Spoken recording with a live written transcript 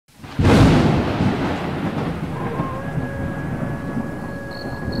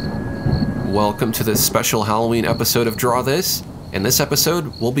Welcome to this special Halloween episode of Draw This. In this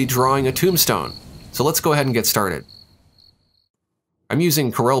episode, we'll be drawing a tombstone. So let's go ahead and get started. I'm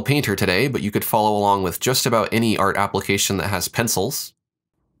using Corel Painter today, but you could follow along with just about any art application that has pencils.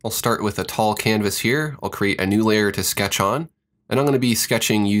 I'll start with a tall canvas here. I'll create a new layer to sketch on, and I'm going to be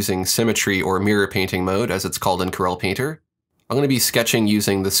sketching using symmetry or mirror painting mode, as it's called in Corel Painter. I'm going to be sketching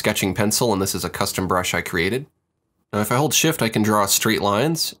using the sketching pencil, and this is a custom brush I created. Now if I hold shift, I can draw straight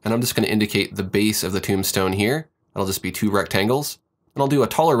lines, and I'm just going to indicate the base of the tombstone here. That'll just be two rectangles. And I'll do a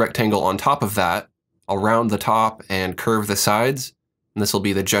taller rectangle on top of that. I'll round the top and curve the sides, and this will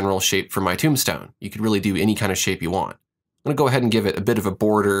be the general shape for my tombstone. You could really do any kind of shape you want. I'm going to go ahead and give it a bit of a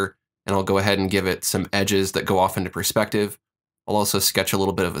border, and I'll go ahead and give it some edges that go off into perspective. I'll also sketch a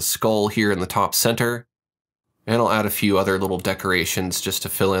little bit of a skull here in the top center, and I'll add a few other little decorations just to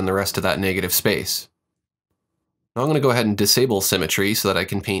fill in the rest of that negative space. Now I'm going to go ahead and disable symmetry so that I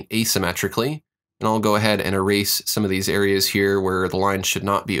can paint asymmetrically, and I'll go ahead and erase some of these areas here where the lines should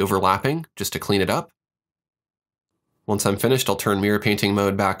not be overlapping, just to clean it up. Once I'm finished, I'll turn mirror painting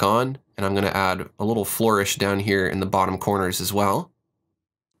mode back on, and I'm going to add a little flourish down here in the bottom corners as well.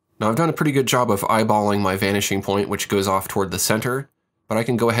 Now I've done a pretty good job of eyeballing my vanishing point, which goes off toward the center, but I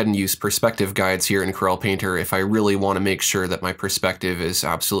can go ahead and use perspective guides here in Corel Painter if I really want to make sure that my perspective is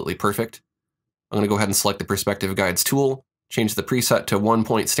absolutely perfect. I'm going to go ahead and select the Perspective Guides tool, change the preset to 1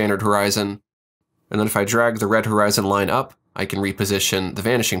 point standard horizon, and then if I drag the red horizon line up, I can reposition the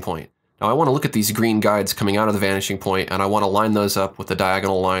vanishing point. Now I want to look at these green guides coming out of the vanishing point, and I want to line those up with the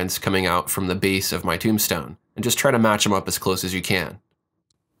diagonal lines coming out from the base of my tombstone, and just try to match them up as close as you can.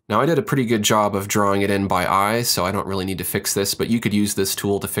 Now I did a pretty good job of drawing it in by eye, so I don't really need to fix this, but you could use this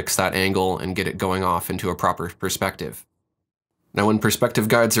tool to fix that angle and get it going off into a proper perspective. Now when perspective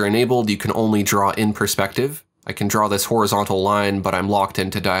guides are enabled, you can only draw in perspective. I can draw this horizontal line, but I'm locked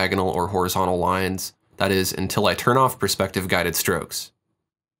into diagonal or horizontal lines. That is, until I turn off perspective guided strokes.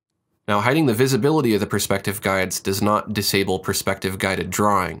 Now hiding the visibility of the perspective guides does not disable perspective guided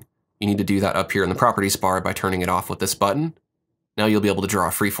drawing. You need to do that up here in the properties bar by turning it off with this button. Now you'll be able to draw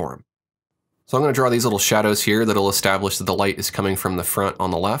freeform. So I'm going to draw these little shadows here that'll establish that the light is coming from the front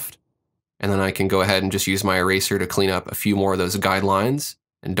on the left. And then I can go ahead and just use my eraser to clean up a few more of those guidelines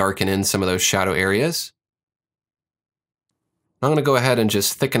and darken in some of those shadow areas. I'm going to go ahead and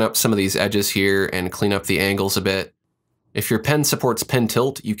just thicken up some of these edges here and clean up the angles a bit. If your pen supports pen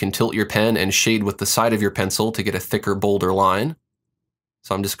tilt, you can tilt your pen and shade with the side of your pencil to get a thicker, bolder line.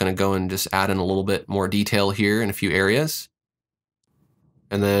 So I'm just going to go and just add in a little bit more detail here in a few areas.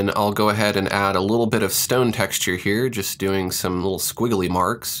 And then I'll go ahead and add a little bit of stone texture here, just doing some little squiggly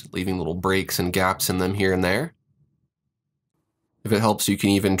marks, leaving little breaks and gaps in them here and there. If it helps, you can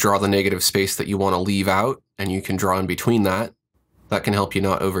even draw the negative space that you want to leave out, and you can draw in between that. That can help you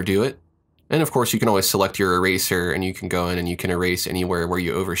not overdo it. And of course, you can always select your eraser, and you can go in and you can erase anywhere where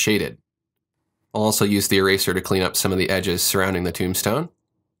you overshaded. I'll also use the eraser to clean up some of the edges surrounding the tombstone.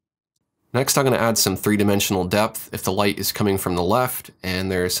 Next, I'm going to add some three-dimensional depth. If the light is coming from the left,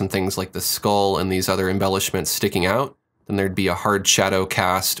 and there's some things like the skull and these other embellishments sticking out, then there'd be a hard shadow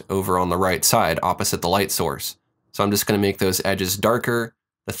cast over on the right side, opposite the light source. So I'm just going to make those edges darker.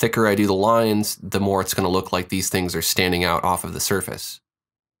 The thicker I do the lines, the more it's going to look like these things are standing out off of the surface.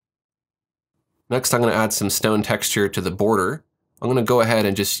 Next, I'm going to add some stone texture to the border. I'm going to go ahead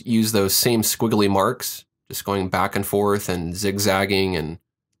and just use those same squiggly marks, just going back and forth and zigzagging and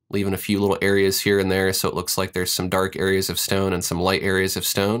leaving a few little areas here and there so it looks like there's some dark areas of stone and some light areas of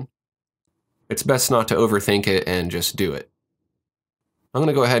stone. It's best not to overthink it and just do it. I'm going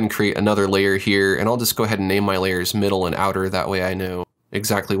to go ahead and create another layer here, and I'll just go ahead and name my layers middle and outer, that way I know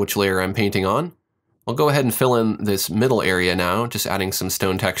exactly which layer I'm painting on. I'll go ahead and fill in this middle area now, just adding some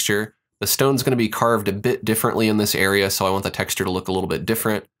stone texture. The stone's going to be carved a bit differently in this area, so I want the texture to look a little bit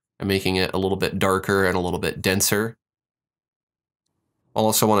different. I'm making it a little bit darker and a little bit denser. I'll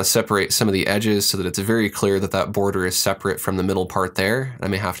also want to separate some of the edges so that it's very clear that that border is separate from the middle part there. I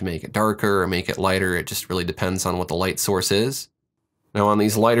may have to make it darker or make it lighter. It just really depends on what the light source is. Now on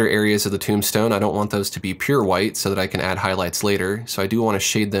these lighter areas of the tombstone, I don't want those to be pure white so that I can add highlights later. So I do want to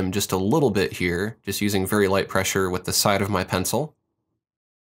shade them just a little bit here, just using very light pressure with the side of my pencil.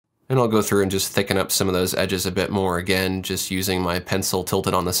 And I'll go through and just thicken up some of those edges a bit more, again, just using my pencil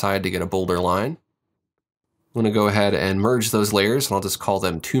tilted on the side to get a bolder line. I'm going to go ahead and merge those layers, and I'll just call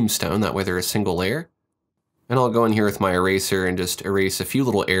them tombstone, that way they're a single layer. And I'll go in here with my eraser and just erase a few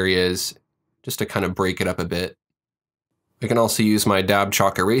little areas just to kind of break it up a bit. I can also use my dab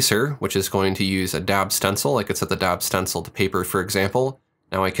chalk eraser, which is going to use a dab stencil. I could set the dab stencil to paper, for example.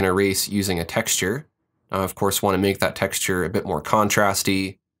 Now I can erase using a texture. Now, I of course want to make that texture a bit more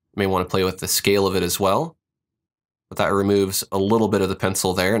contrasty, may want to play with the scale of it as well. But that removes a little bit of the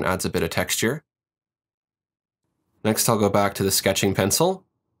pencil there and adds a bit of texture. Next, I'll go back to the sketching pencil,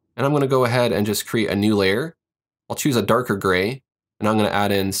 and I'm going to go ahead and just create a new layer. I'll choose a darker gray, and I'm going to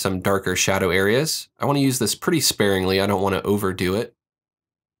add in some darker shadow areas. I want to use this pretty sparingly. I don't want to overdo it.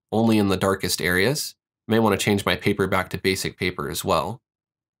 Only in the darkest areas. I may want to change my paper back to basic paper as well.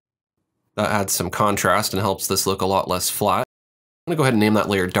 That adds some contrast and helps this look a lot less flat. I'm going to go ahead and name that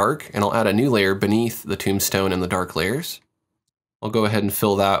layer dark, and I'll add a new layer beneath the tombstone and the dark layers. I'll go ahead and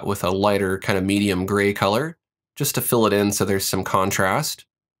fill that with a lighter kind of medium gray color, just to fill it in so there's some contrast.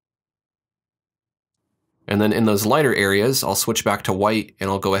 And then in those lighter areas, I'll switch back to white, and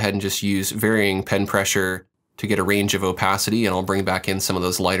I'll go ahead and just use varying pen pressure to get a range of opacity, and I'll bring back in some of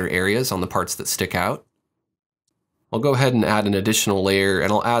those lighter areas on the parts that stick out. I'll go ahead and add an additional layer,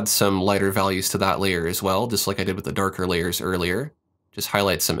 and I'll add some lighter values to that layer as well, just like I did with the darker layers earlier. Just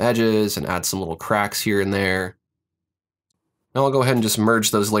highlight some edges and add some little cracks here and there. Now I'll go ahead and just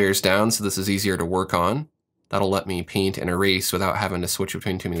merge those layers down so this is easier to work on. That'll let me paint and erase without having to switch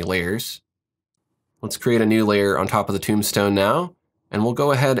between too many layers. Let's create a new layer on top of the tombstone now, and we'll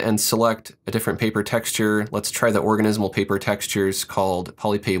go ahead and select a different paper texture. Let's try the organismal paper textures called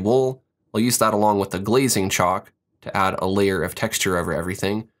Polypay Wool. I'll use that along with the glazing chalk to add a layer of texture over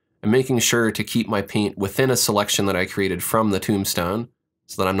everything. I'm making sure to keep my paint within a selection that I created from the tombstone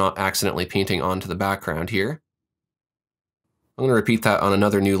so that I'm not accidentally painting onto the background here. I'm going to repeat that on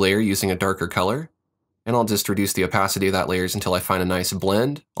another new layer using a darker color, and I'll just reduce the opacity of that layers until I find a nice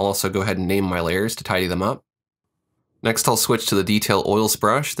blend. I'll also go ahead and name my layers to tidy them up. Next, I'll switch to the Detail Oils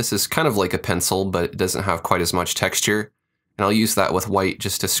brush. This is kind of like a pencil, but it doesn't have quite as much texture. And I'll use that with white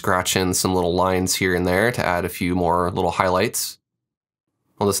just to scratch in some little lines here and there to add a few more little highlights.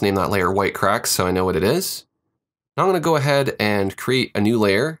 I'll just name that layer White Cracks so I know what it is. Now I'm going to go ahead and create a new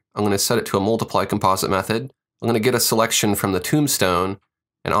layer. I'm going to set it to a multiply composite method. I'm going to get a selection from the tombstone,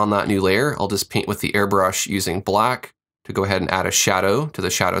 and on that new layer, I'll just paint with the airbrush using black to go ahead and add a shadow to the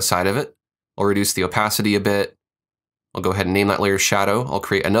shadow side of it. I'll reduce the opacity a bit. I'll go ahead and name that layer Shadow. I'll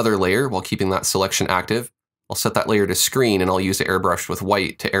create another layer while keeping that selection active. I'll set that layer to Screen, and I'll use the airbrush with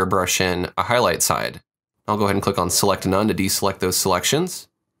white to airbrush in a highlight side. I'll go ahead and click on Select None to deselect those selections.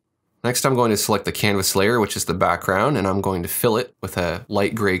 Next, I'm going to select the canvas layer, which is the background, and I'm going to fill it with a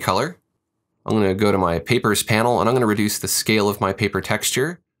light gray color. I'm going to go to my Papers panel, and I'm going to reduce the scale of my paper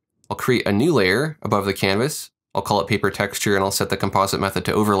texture. I'll create a new layer above the canvas. I'll call it Paper Texture, and I'll set the composite method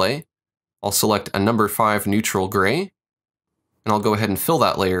to Overlay. I'll select a number 5 neutral gray, and I'll go ahead and fill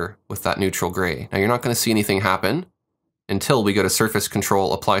that layer with that neutral gray. Now you're not going to see anything happen until we go to Surface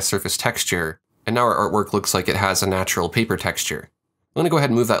Control, Apply Surface Texture, and now our artwork looks like it has a natural paper texture. I'm going to go ahead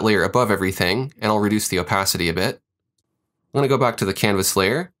and move that layer above everything, and I'll reduce the opacity a bit. I'm going to go back to the canvas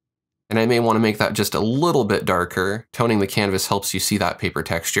layer, and I may want to make that just a little bit darker. Toning the canvas helps you see that paper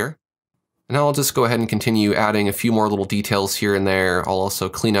texture. And now I'll just go ahead and continue adding a few more little details here and there. I'll also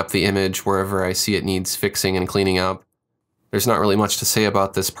clean up the image wherever I see it needs fixing and cleaning up. There's not really much to say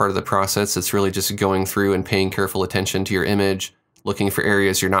about this part of the process. It's really just going through and paying careful attention to your image, looking for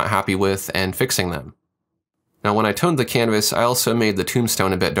areas you're not happy with, and fixing them. Now when I toned the canvas, I also made the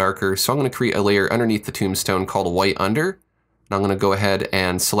tombstone a bit darker, so I'm going to create a layer underneath the tombstone called White Under. And I'm going to go ahead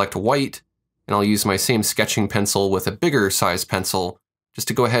and select white, and I'll use my same sketching pencil with a bigger size pencil just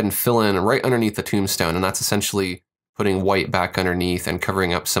to go ahead and fill in right underneath the tombstone, and that's essentially putting white back underneath and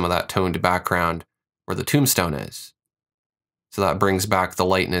covering up some of that toned background where the tombstone is. So that brings back the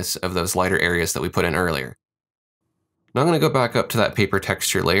lightness of those lighter areas that we put in earlier. Now I'm going to go back up to that paper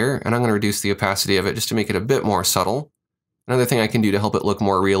texture layer, and I'm going to reduce the opacity of it just to make it a bit more subtle. Another thing I can do to help it look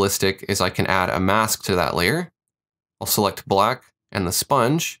more realistic is I can add a mask to that layer. I'll select black and the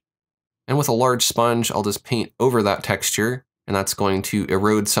sponge, and with a large sponge, I'll just paint over that texture, and that's going to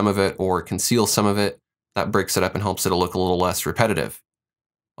erode some of it or conceal some of it. That breaks it up and helps it look a little less repetitive.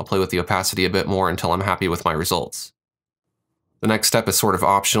 I'll play with the opacity a bit more until I'm happy with my results. The next step is sort of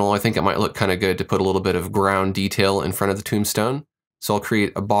optional. I think it might look kind of good to put a little bit of ground detail in front of the tombstone. So I'll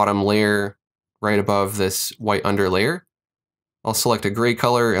create a bottom layer right above this white under layer. I'll select a gray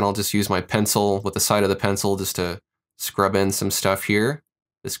color, and I'll just use my pencil with the side of the pencil just to scrub in some stuff here.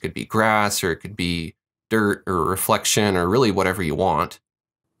 This could be grass, or it could be dirt or reflection, or really whatever you want.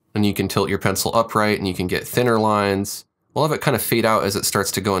 And you can tilt your pencil upright and you can get thinner lines. We'll have it kind of fade out as it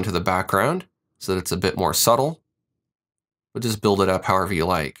starts to go into the background so that it's a bit more subtle. But just build it up however you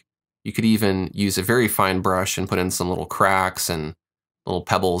like. You could even use a very fine brush and put in some little cracks and little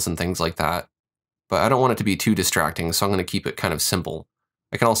pebbles and things like that. But I don't want it to be too distracting, so I'm going to keep it kind of simple.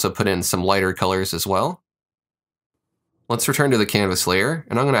 I can also put in some lighter colors as well. Let's return to the canvas layer,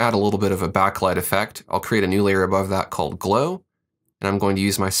 and I'm going to add a little bit of a backlight effect. I'll create a new layer above that called Glow, and I'm going to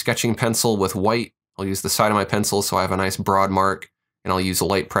use my sketching pencil with white. I'll use the side of my pencil so I have a nice broad mark, and I'll use a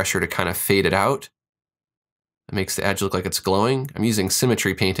light pressure to kind of fade it out. It makes the edge look like it's glowing. I'm using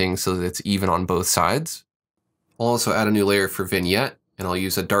symmetry painting so that it's even on both sides. I'll also add a new layer for vignette, and I'll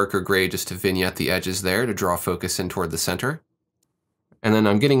use a darker gray just to vignette the edges there to draw focus in toward the center. And then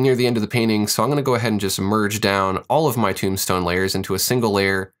I'm getting near the end of the painting, so I'm going to go ahead and just merge down all of my tombstone layers into a single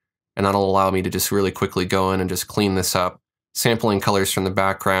layer, and that'll allow me to just really quickly go in and just clean this up, sampling colors from the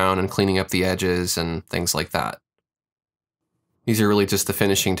background and cleaning up the edges and things like that. These are really just the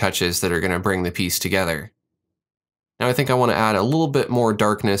finishing touches that are going to bring the piece together. Now I think I want to add a little bit more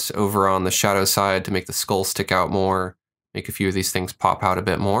darkness over on the shadow side to make the skull stick out more, make a few of these things pop out a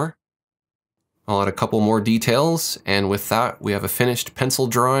bit more. I'll add a couple more details, and with that, we have a finished pencil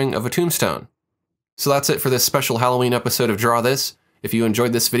drawing of a tombstone. So that's it for this special Halloween episode of Draw This. If you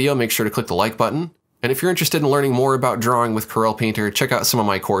enjoyed this video, make sure to click the like button. And if you're interested in learning more about drawing with Corel Painter, check out some of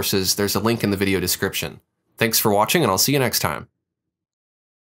my courses. There's a link in the video description. Thanks for watching, and I'll see you next time.